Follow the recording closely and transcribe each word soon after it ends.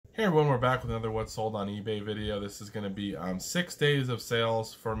Hey everyone, we're back with another What Sold on eBay video. This is going to be 6 days of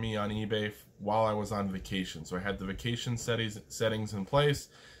sales for me on eBay while I was on vacation. So I had the vacation settings in place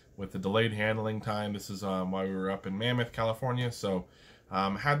with the delayed handling time. This is while we were up in Mammoth, California. So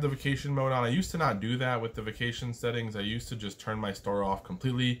had the vacation mode on. I used to not do that with the vacation settings. I used to just turn my store off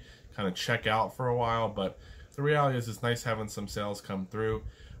completely, kind of check out for a while. But the reality is it's nice having some sales come through.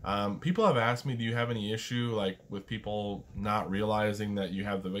 People have asked me, do you have any issue like with people not realizing that you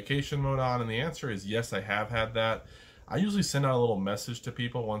have the vacation mode on? And the answer is yes, I have had that. I usually send out a little message to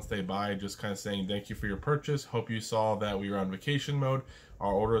people once they buy, just kind of saying thank you for your purchase. Hope you saw that we were on vacation mode.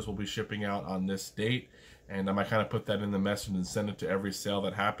 Our orders will be shipping out on this date. And I might kind of put that in the message and send it to every sale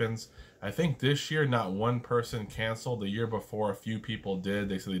that happens. I think this year not one person canceled. The year before a few people did.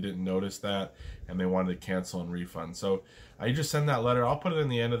 They said they didn't notice that and they wanted to cancel and refund. So I just send that letter. I'll put it in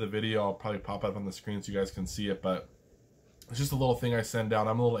the end of the video. I'll probably pop up on the screen so you guys can see it, but it's just a little thing I send out.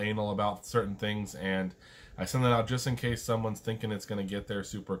 I'm a little anal about certain things, and I send that out just in case someone's thinking it's going to get there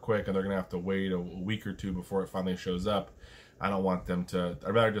super quick and they're going to have to wait a week or two before it finally shows up. I don't want them to.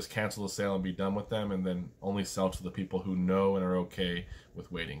 I'd rather just cancel the sale and be done with them and then only sell to the people who know and are okay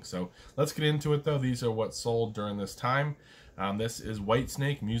with waiting. So let's get into it though. These are what sold during this time. This is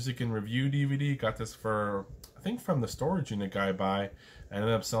Whitesnake Music and Review DVD. Got this for, I think, from the storage unit guy I ended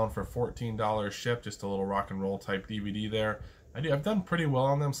up selling for $14 shipped. Just a little rock and roll type DVD there. I've done pretty well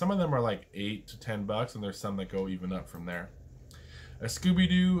on them. Some of them are like $8 to $10 and there's some that go even up from there. A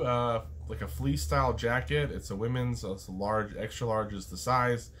Scooby-Doo, like a fleece style jacket. It's a women's, it's a large, extra large is the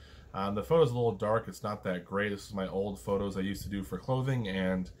size. The photo's a little dark, it's not that great. This is my old photos I used to do for clothing,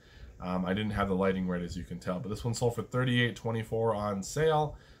 and I didn't have the lighting right, as you can tell. But this one sold for $38.24 on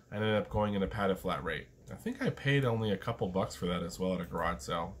sale. I ended up going in a padded flat rate. I think I paid only a couple bucks for that as well at a garage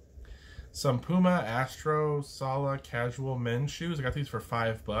sale. Some Puma Astro Sala casual men's shoes. I got these for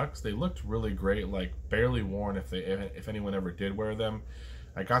 $5. They looked really great, like barely worn if anyone ever did wear them.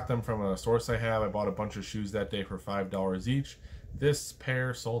 I got them from a source I have. I bought a bunch of shoes that day for $5 each. This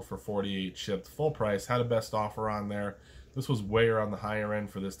pair sold for $48 shipped, full price. Had a best offer on there. This was way on the higher end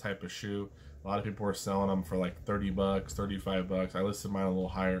for this type of shoe. A lot of people were selling them for like $30, $35. I listed mine a little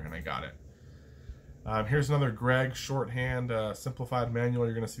higher and I got it. Here's another Greg shorthand simplified manual.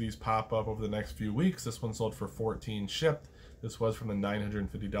 You're going to see these pop up over the next few weeks. This one sold for $14 shipped. This was from the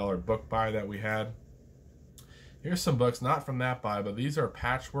 $950 book buy that we had. Here's some books, not from that buy, but these are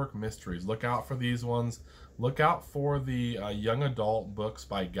Patchwork Mysteries. Look out for these ones. Look out for the young adult books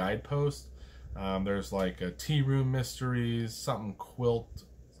by Guidepost. There's like a Tea Room Mysteries, something quilt.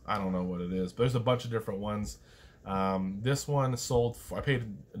 I don't know what it is, but there's a bunch of different ones. This one sold for, I paid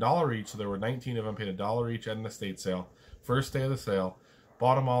 $1 each, so there were 19 of them. Paid $1 each at an estate sale. First day of the sale,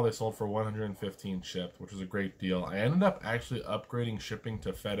 bought them all. They sold for $115 shipped, which was a great deal. I ended up actually upgrading shipping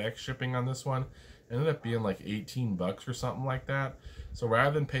to FedEx shipping on this one. Ended up being like $18 or something like that. So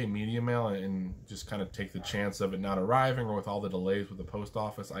rather than pay medium mail and just kind of take the chance of it not arriving, or with all the delays with the post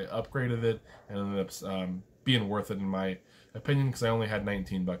office, I upgraded it and ended up being worth it in my opinion, because I only had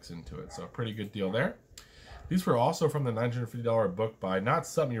 $19 into it. So a pretty good deal there. These were also from the $950 book buy. Not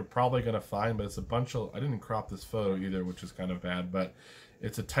something you're probably going to find, but it's a bunch of, I didn't crop this photo either, which is kind of bad, but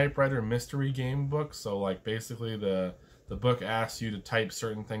it's a typewriter mystery game book. So like basically the book asks you to type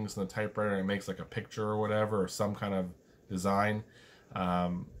certain things in the typewriter and it makes like a picture or whatever, or some kind of design.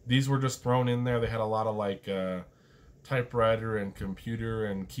 These were just thrown in there. They had a lot of like typewriter and computer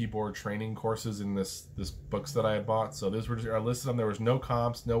and keyboard training courses in this books that I had bought. So these were just listed on. There was no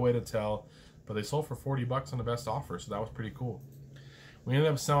comps, no way to tell. But they sold for $40 on the best offer, so that was pretty cool. We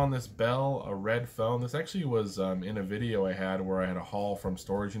ended up selling this Bell, a red phone. This actually was in a video I had where I had a haul from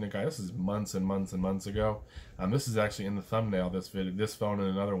storage unit guy. This is months and months and months ago. This is actually in the thumbnail, this video, this phone and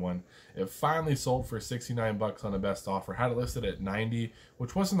another one. It finally sold for $69 on the best offer. Had it listed at $90,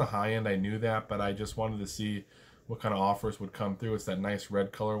 which wasn't the high end, I knew that, but I just wanted to see what kind of offers would come through. It's that nice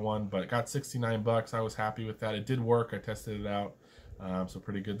red color one, but it got $69. I was happy with that. It did work. I tested it out, so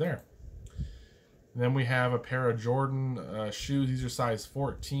pretty good there. And then we have a pair of Jordan shoes. These are size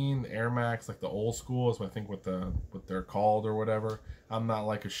 14, Air Max, like the old school is I think what they're called or whatever. I'm not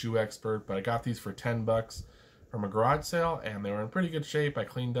like a shoe expert, but I got these for $10 from a garage sale, and they were in pretty good shape. I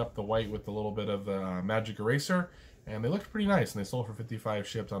cleaned up the white with a little bit of magic eraser, and they looked pretty nice, and they sold for $55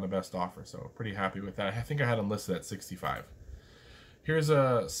 shipped on the best offer, so pretty happy with that. I think I had them listed at $65. Here's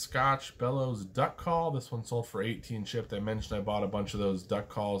a Scotch Bellows duck call. This one sold for $18 shipped. I mentioned I bought a bunch of those duck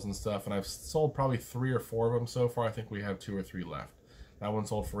calls and stuff, and I've sold probably 3 or 4 of them so far. I think we have 2 or 3 left. That one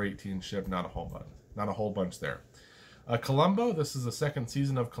sold for $18 shipped. Not a whole bunch there. Columbo. This is the second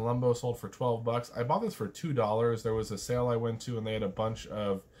season of Columbo. Sold for $12. I bought this for $2. There was a sale I went to, and they had a bunch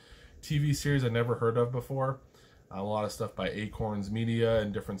of TV series I never heard of before. A lot of stuff by Acorns Media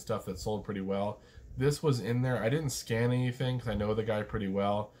and different stuff that sold pretty well. This was in there. I didn't scan anything because I know the guy pretty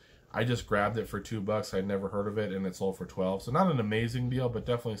well. I just grabbed it for $2. I'd never heard of it, and it sold for 12. So not an amazing deal, but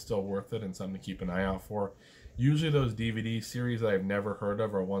definitely still worth it and something to keep an eye out for. Usually those DVD series that I've never heard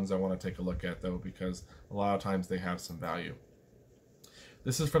of are ones I want to take a look at, though, because a lot of times they have some value.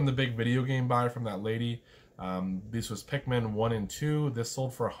 This is from the big video game buy from that lady. This was Pikmin 1 and 2. This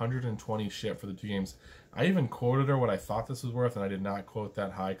sold for 120 shipped for the 2 games. I even quoted her what I thought this was worth, and I did not quote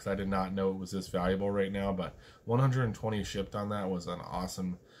that high because I did not know it was this valuable right now, but 120 shipped on that was an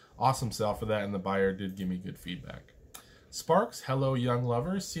awesome sell for that, and the buyer did give me good feedback. Sparks, Hello Young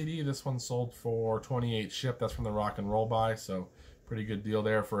Lovers CD. This one sold for 28 shipped. That's from the Rock and Roll buy, so pretty good deal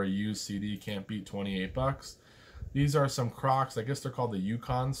there for a used CD. Can't beat 28 bucks. These are some Crocs. I guess they're called the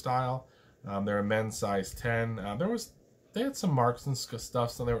Yukon style. They're a men's size 10. They had some marks and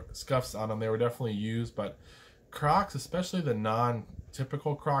scuffs on them. They were definitely used, but Crocs, especially the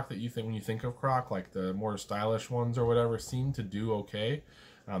non-typical Croc that you think when you think of Croc, like the more stylish ones or whatever, seem to do okay.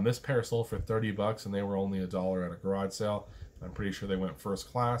 This pair sold for 30 bucks, and they were only $1 at a garage sale. I'm pretty sure they went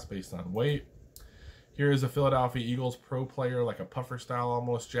first class based on weight. Here is a Philadelphia Eagles Pro Player, like a puffer style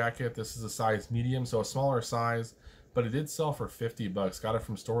almost jacket. This is a size medium, so a smaller size, but it did sell for 50 bucks. Got it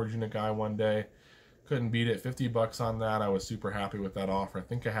from Storage Unit Guy one day. Couldn't beat it. 50 bucks on that. I was super happy with that offer. I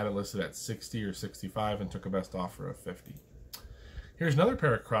think I had it listed at 60 or 65 and took a best offer of 50. Here's another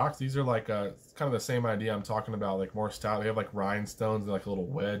pair of Crocs. These are like kind of the same idea I'm talking about, like more style. They have like rhinestones and like a little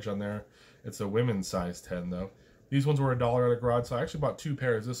wedge on there. It's a women's size 10 though. These ones were $1 at a garage, so I actually bought 2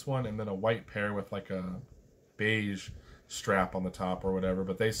 pairs. This one and then a white pair with like a beige strap on the top or whatever.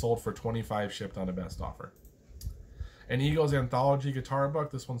 But they sold for 25 shipped on a best offer. An Eagles Anthology guitar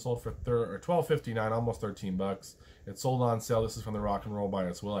book. This one sold for $12.59, almost 13 bucks. It sold on sale. This is from the Rock and Roll buy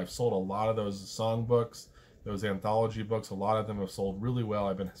as well. I've sold a lot of those song books, those anthology books. A lot of them have sold really well.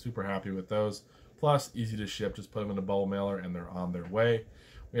 I've been super happy with those. Plus, easy to ship. Just put them in a bubble mailer and they're on their way.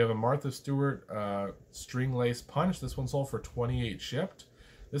 We have a Martha Stewart string lace punch. This one sold for 28 shipped.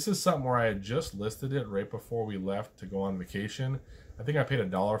 This is something where I had just listed it right before we left to go on vacation. I think I paid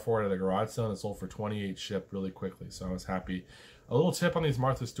 $1 for it at a garage sale and it sold for 28 shipped really quickly, so I was happy. A little tip on these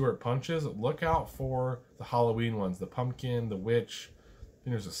Martha Stewart punches: look out for the Halloween ones, the pumpkin, the witch. I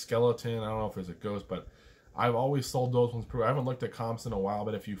think there's a skeleton. I don't know if there's a ghost, but I've always sold those ones. I haven't looked at comps in a while,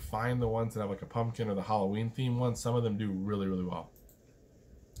 but if you find the ones that have like a pumpkin or the Halloween theme ones, some of them do really, really well.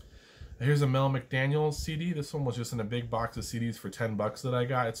 Here's a Mel McDaniel CD. This one was just in a big box of CDs for 10 bucks that I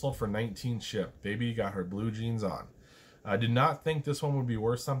got. It sold for 19 shipped. Baby got her blue jeans on. I did not think this one would be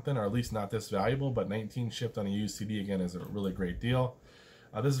worth something, or at least not this valuable, but 19 shipped on a used CD, again, is a really great deal.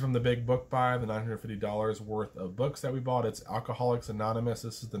 This is from the big book buy, the $950 worth of books that we bought. It's Alcoholics Anonymous.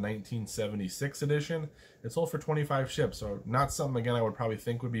 This is the 1976 edition. It sold for 25 shipped, so not something, again, I would probably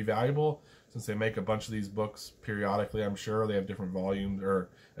think would be valuable, since they make a bunch of these books periodically, I'm sure. They have different volumes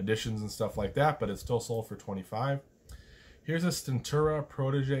or editions and stuff like that, but it still sold for 25. Here's a Stentura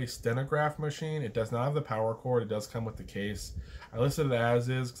Protege stenograph machine. It does not have the power cord. It does come with the case. I listed it as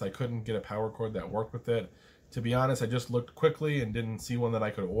is because I couldn't get a power cord that worked with it. To be honest, I just looked quickly and didn't see one that I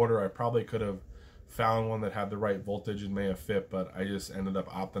could order. I probably could have found one that had the right voltage and may have fit, but I just ended up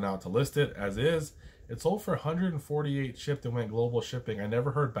opting out to list it as is. It sold for 148 shipped and went global shipping. I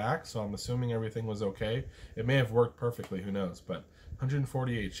never heard back, so I'm assuming everything was okay. It may have worked perfectly, who knows, but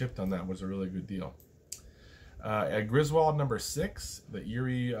 148 shipped on that was a really good deal. At Griswold number 6, the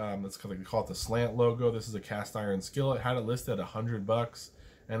Erie, let's call it the slant logo. This is a cast iron skillet. Had it listed at 100 bucks.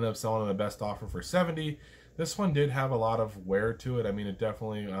 Ended up selling the best offer for 70. This one did have a lot of wear to it. I mean, it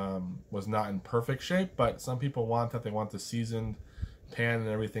definitely was not in perfect shape, but some people want that. They want the seasoned pan and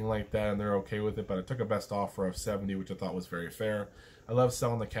everything like that, and they're okay with it. But I took a best offer of 70, which I thought was very fair. I love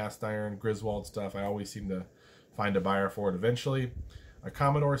selling the cast iron Griswold stuff. I always seem to find a buyer for it eventually. A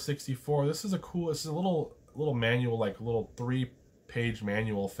Commodore 64. This is a little manual, like a little 3-page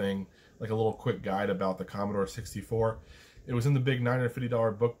manual thing, like a little quick guide about the Commodore 64. It was in the big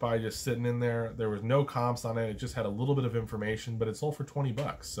 $950 book buy, just sitting in there. There was no comps on it. It just had a little bit of information, but it sold for 20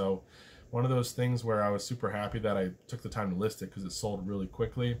 bucks. So one of those things where I was super happy that I took the time to list it because it sold really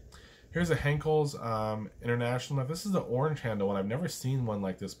quickly. Here's a Henkel's International. This is the orange handle one. I've never seen one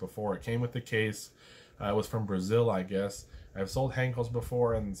like this before. It came with the case. It was from Brazil, I guess. I've sold Henkel's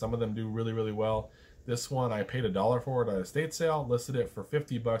before, and some of them do really, really well. This one, I paid $1 for it at a estate sale, listed it for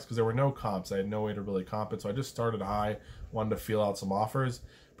 50 bucks because there were no comps. I had no way to really comp it, so I just started high, wanted to feel out some offers.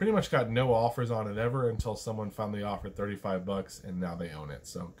 Pretty much got no offers on it ever until someone finally offered 35 bucks, and now they own it,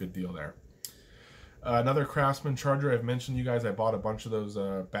 so good deal there. Another Craftsman charger. I've mentioned you guys, I bought a bunch of those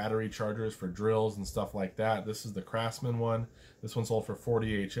battery chargers for drills and stuff like that. This is the Craftsman one. This one sold for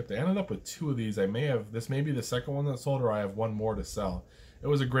 48 shipped. I ended up with 2 of these. This may be the second one that sold, or I have 1 more to sell. It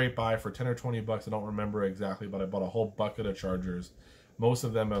was a great buy for 10 or 20 bucks. I don't remember exactly, but I bought a whole bucket of chargers. Most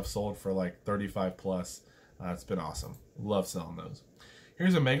of them have sold for like 35 plus. It's been awesome. Love selling those.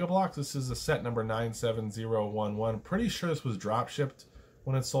 Here's a Mega Bloks. This is a set number 97011. Pretty sure this was drop shipped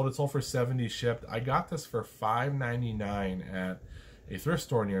when it sold. It sold for 70 shipped. I got this for $5.99 at a thrift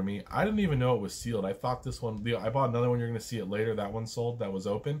store near me. I didn't even know it was sealed. I thought this one, I bought another one, you're going to see it later. That one sold, that was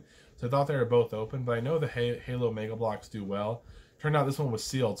open. So I thought they were both open, but I know the Halo Mega Bloks do well. Turned out this one was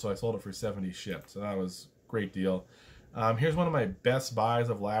sealed, so I sold it for 70 shipped. So that was a great deal. Here's one of my best buys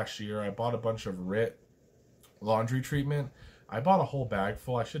of last year. I bought a bunch of RIT laundry treatment. I bought a whole bag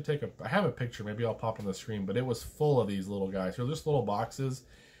full. I have a picture, maybe I'll pop on the screen, but it was full of these little guys. They're just little boxes,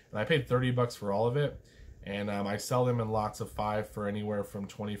 and I paid 30 bucks for all of it. And I sell them in lots of 5 for anywhere from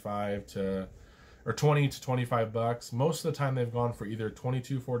 20 to 25 bucks. Most of the time they've gone for either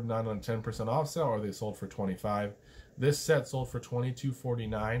 $22.49 on a 10% off sale, or they sold for 25. This set sold for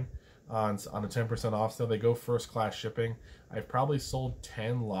 $22.49 on a 10% off sale. They go first class shipping. I've probably sold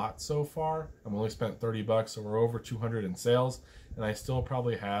 10 lots so far. I've only spent 30 bucks, so we're over 200 in sales, and I still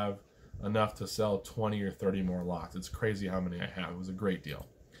probably have enough to sell 20 or 30 more lots. It's crazy how many I have. It was a great deal.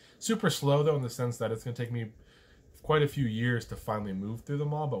 Super slow though, in the sense that it's going to take me quite a few years to finally move through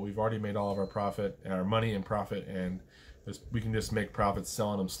them all, but we've already made all of our profit, our money and profit, and we can just make profits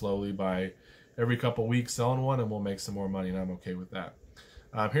selling them slowly by every couple weeks selling one, and we'll make some more money, and I'm okay with that.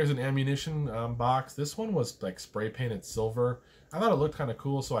 Here's an ammunition box. This one was like spray painted silver. I thought it looked kind of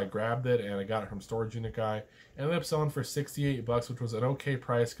cool, so I grabbed it, and I got it from Storage Unit Guy. Ended up selling for 68 bucks, which was an okay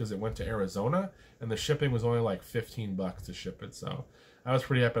price because it went to Arizona, and the shipping was only like 15 bucks to ship it, so I was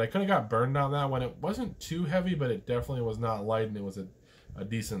pretty happy. I could have got burned on that one. It wasn't too heavy, but it definitely was not light, and it was a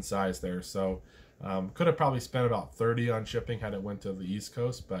decent size there, so could have probably spent about 30 on shipping had it went to the East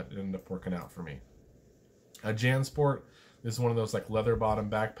Coast, but it ended up working out for me. A JanSport. This is one of those like leather bottom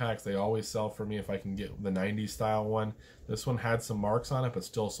backpacks. They always sell for me if I can get the 90s style one. This one had some marks on it, but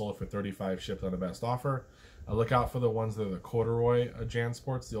still sold for 35 shipped on the best offer. Look out for the ones that are the corduroy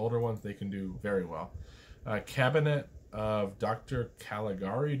JanSports. The older ones, they can do very well. Cabinet of Dr.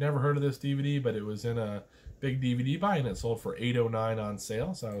 Caligari. Never heard of this DVD, but it was in a big DVD buy, and it sold for $8.09 on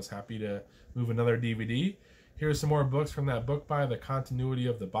sale, so I was happy to move another DVD. Here's some more books from that book buy, The Continuity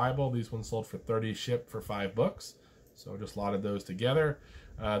of the Bible. These ones sold for 30 shipped for 5 books. So just lotted those together.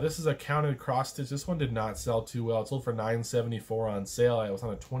 This is a counted cross stitch. This one did not sell too well. It sold for $9.74 on sale. It was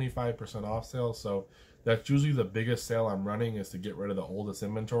on a 25% off sale, so that's usually the biggest sale I'm running, is to get rid of the oldest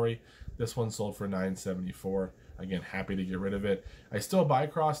inventory. This one sold for $9.74. Again, happy to get rid of it. I still buy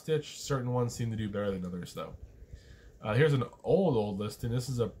cross stitch. Certain ones seem to do better than others though. Here's an old listing. This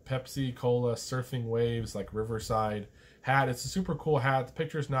is a Pepsi Cola Surfing Waves like Riverside hat. It's a super cool hat. The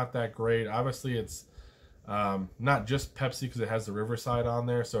picture's not that great. Obviously it's not just Pepsi because it has the Riverside on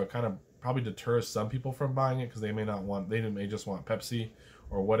there, so it kind of probably deters some people from buying it because they may just want Pepsi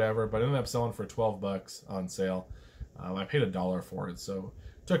or whatever, but it ended up selling for 12 bucks on sale. I paid $1 for it, so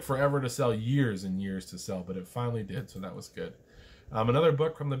it took forever to sell, years and years to sell, but it finally did, so that was good. Another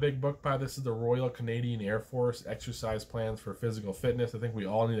book from the big book buy. This is the Royal Canadian Air Force Exercise Plans for Physical Fitness. I think we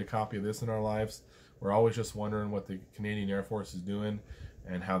all need a copy of this in our lives. We're always just wondering what the Canadian Air Force is doing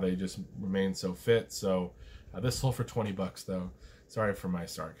and how they just remain so fit. So this sold for 20 bucks though. Sorry for my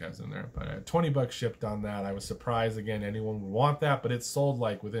sarcasm there, but 20 bucks shipped on that. I was surprised again anyone would want that, but it sold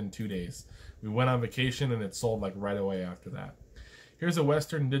like within 2 days. We went on vacation and it sold like right away after that. Here's a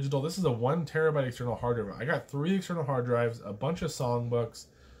Western Digital. This is a 1 terabyte external hard drive. I got 3 external hard drives, a bunch of songbooks,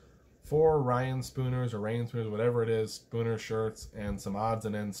 4 Ryan Spooners or Rain Spooners, whatever it is, Spooner shirts, and some odds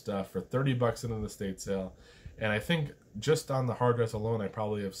and ends stuff for 30 bucks in the estate sale. And I think just on the hard drives alone, I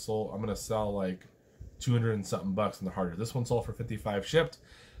probably have sold, I'm going to sell like 200 and something bucks in the hard drive. This one sold for 55 shipped.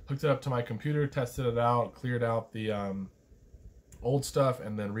 Hooked it up to my computer, tested it out, cleared out the old stuff,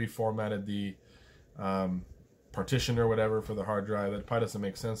 and then reformatted the partition or whatever for the hard drive. That probably doesn't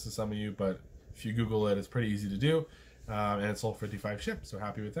make sense to some of you, but if you Google it, it's pretty easy to do. And it sold 55 shipped, so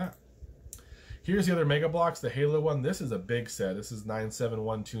happy with that. Here's the other Mega Bloks, the Halo one. This is a big set. This is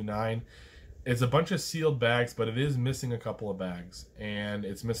 97129. It's a bunch of sealed bags, but it is missing a couple of bags, and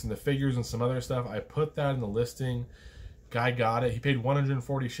it's missing the figures and some other stuff. I put that in the listing. Guy got it. He paid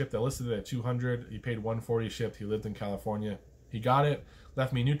 140 shipped. I listed it at 200. He paid 140 shipped. He lived in California. He got it,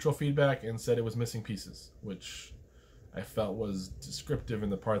 left me neutral feedback, and said it was missing pieces, which I felt was descriptive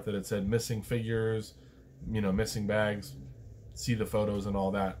in the part that it said missing figures, you know, missing bags. see the photos and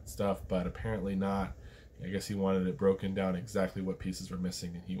all that stuff, but apparently not. I guess he wanted it broken down exactly what pieces were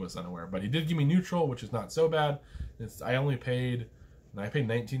missing, and he was unaware. But he did give me neutral, which is not so bad. I paid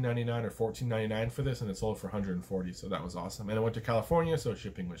 $19.99 or $14.99 for this, and it sold for $140, so that was awesome. And it went to California, so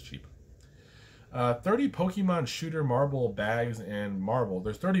shipping was cheap. 30 Pokemon shooter marble bags and marble.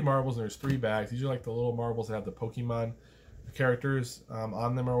 There's 30 marbles and there's 3 bags. These are like the little marbles that have the Pokemon characters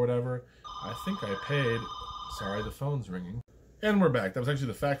on them or whatever. I think I paid... Sorry, the phone's ringing. And we're back. That was actually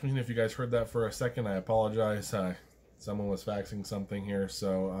the fax machine. If you guys heard that for a second, I apologize. Someone was faxing something here.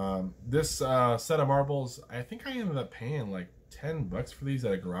 So this set of marbles, I think I ended up paying like $10 for these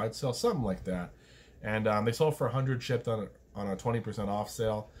at a garage sale, something like that. And they sold for 100 shipped on a 20% off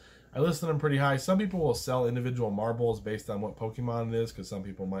sale. I listed them pretty high. Some people will sell individual marbles based on what Pokemon it is, because some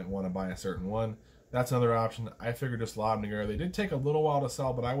people might want to buy a certain one. That's another option. I figured just lob them together. They did take a little while to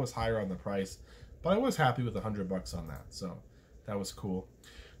sell, but I was higher on the price. But I was happy with $100 on that, so that was cool.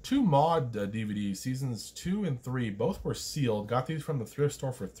 2 Mod DVDs, seasons 2 and 3, both were sealed. Got these from the thrift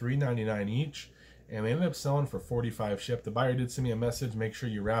store for $3.99 each, and they ended up selling for $45 shipped. The buyer did send me a message: make sure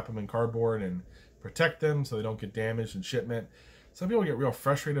you wrap them in cardboard and protect them so they don't get damaged in shipment. Some people get real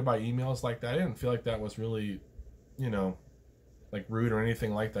frustrated by emails like that. I didn't feel like that was really, you know, like rude or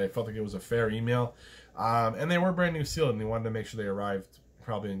anything like that. I felt like it was a fair email. And they were brand new sealed, and they wanted to make sure they arrived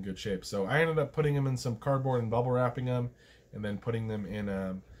probably in good shape. So I ended up putting them in some cardboard and bubble wrapping them, and then putting them in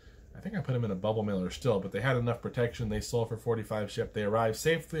I think I put them in a bubble mailer still, but they had enough protection. They sold for $45 shipped. They arrived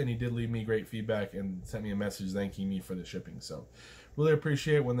safely, and he did leave me great feedback and sent me a message thanking me for the shipping. So really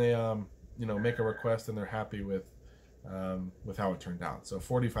appreciate when they you know, make a request and they're happy with how it turned out. So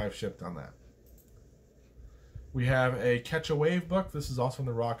 $45 shipped on that. We have a Catch a Wave book. This is also in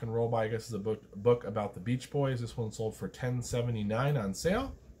the Rock and Roll By. I guess is a book about the Beach Boys. This one sold for $10.79 on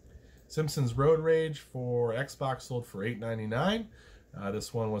sale. Simpsons Road Rage for Xbox sold for $8.99.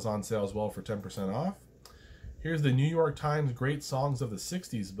 This one was on sale as well for 10% off. Here's the New York Times Great Songs of the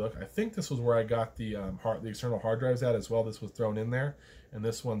 60s book. I think this was where I got the external hard drives at as well. This was thrown in there. And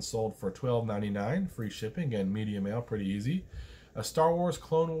this one sold for $12.99, free shipping, and media mail, pretty easy. Star Wars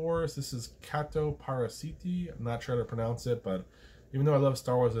Clone Wars. This is Kato Parasiti. I'm not sure how to pronounce it, but even though I love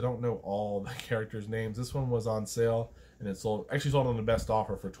Star Wars, I don't know all the characters' names. This one was on sale, and it actually sold on the best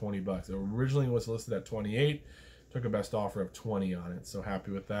offer for $20. It originally was listed at $28. Took a best offer of $20 on it, so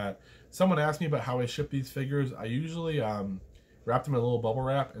happy with that. Someone asked me about how I ship these figures. I usually wrap them in a little bubble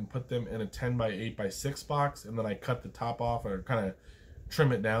wrap and put them in a 10 by 8 by 6 box, and then I cut the top off or kind of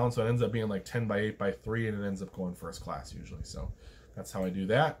trim it down, so it ends up being like 10 by 8 by 3, and it ends up going first class usually. So that's how I do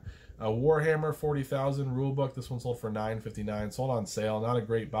that. Warhammer 40,000 rule book. This one sold for $9.59. Sold on sale. Not a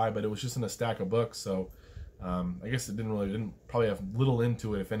great buy, but it was just in a stack of books, so I guess it didn't probably have little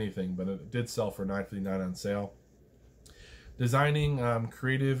into it, if anything, but it did sell for $9.59 on sale. Designing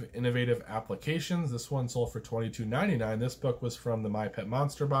creative, innovative applications. This one sold for $22.99. This book was from the My Pet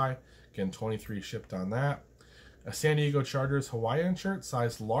Monster buy. Again, $23 shipped on that. A San Diego Chargers Hawaiian shirt,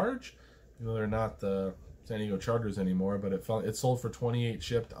 size large. You know, they're not the San Diego Chargers anymore, but it sold for $28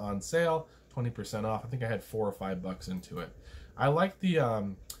 shipped on sale, 20% off. I think I had $4 or $5 into it. I like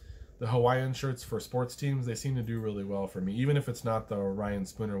the Hawaiian shirts for sports teams. They seem to do really well for me, even if it's not the Ryan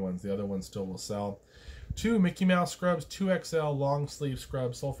Spooner ones. The other ones still will sell. 2 Mickey Mouse scrubs, 2XL long sleeve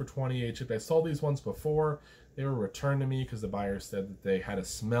scrubs, sold for $28 shipped. I sold these ones before. They were returned to me because the buyer said that they had a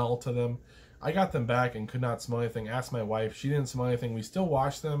smell to them. I got them back and could not smell anything. Asked my wife. She didn't smell anything. We still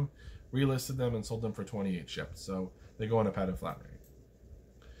washed them, relisted them, and sold them for $28 shipped. So they go on a padded flat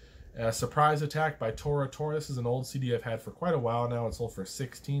rate. Surprise Attack by Tora Tora. This is an old CD I've had for quite a while now. It sold for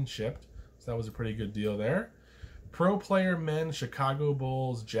 $16 shipped. So that was a pretty good deal there. Pro Player Men Chicago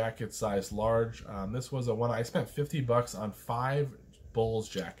Bulls jacket size large. This was a one. I spent $50 on 5 Bulls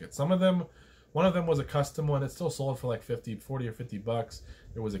jackets. One of them was a custom one. It still sold for like 40 or $50.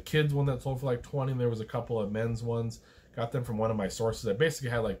 There was a kids one that sold for like 20. There was a couple of men's ones. Got them from one of my sources. I basically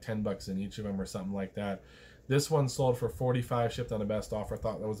had like $10 in each of them or something like that. This one sold for $45 shipped on the best offer. I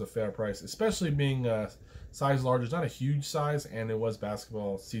thought that was a fair price, especially being size large. It's not a huge size, and it was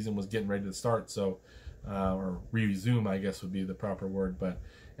basketball season was getting ready to start, so or resume, I guess would be the proper word, but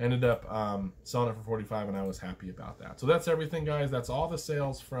ended up selling it for $45, and I was happy about that. So that's everything, guys. That's all the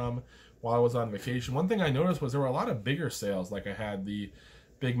sales from while I was on vacation. One thing I noticed was there were a lot of bigger sales. Like I had the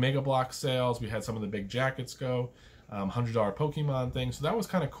big Mega Block sales. We had some of the big jackets go. $100 Pokemon things. So that was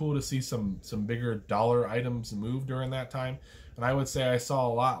kind of cool to see some bigger dollar items move during that time. And I would say I saw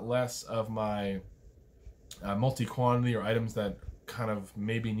a lot less of my multi-quantity or items that kind of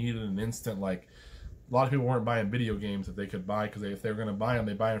maybe needed an instant, like a lot of people weren't buying video games that they could buy, because if they were going to buy them,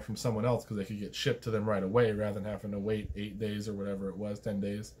 they buy them from someone else because they could get shipped to them right away rather than having to wait 8 days or whatever it was, 10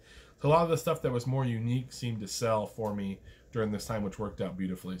 days. So a lot of the stuff that was more unique seemed to sell for me during this time, which worked out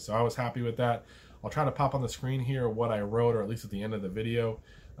beautifully. So I was happy with that. I'll try to pop on the screen here what I wrote, or at least at the end of the video,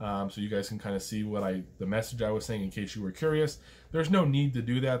 so you guys can kind of see what the message I was saying in case you were curious. There's no need to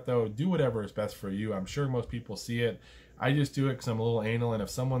do that though. Do whatever is best for you. I'm sure most people see it. I just do it because I'm a little anal, and if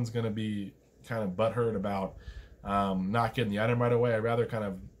someone's going to be kind of butthurt about not getting the item right away, I'd rather kind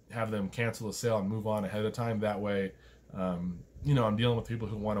of have them cancel the sale and move on ahead of time. That way, you know, I'm dealing with people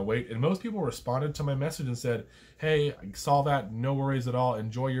who want to wait. And most people responded to my message and said, hey, I saw that, no worries at all,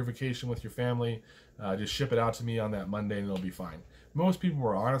 enjoy your vacation with your family, just ship it out to me on that Monday and it'll be fine. Most people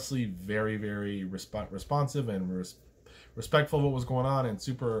were honestly very, very responsive and respectful of what was going on and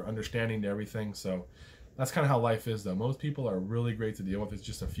super understanding to everything. So that's kind of how life is, though. Most people are really great to deal with. It's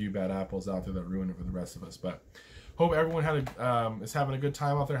just a few bad apples out there that ruin it for the rest of us. But hope everyone is having a good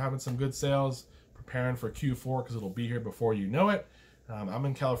time out there, having some good sales, preparing for Q4 because it'll be here before you know it. I'm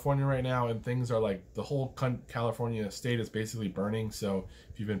in California right now, and things are like, the whole California state is basically burning. So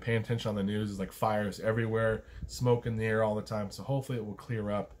if you've been paying attention on the news, there's like fires everywhere, smoke in the air all the time. So hopefully it will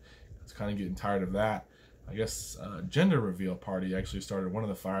clear up. It's kind of getting tired of that. I guess gender reveal party actually started one of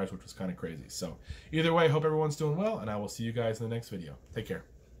the fires, which was kind of crazy. So either way, hope everyone's doing well, and I will see you guys in the next video. Take care.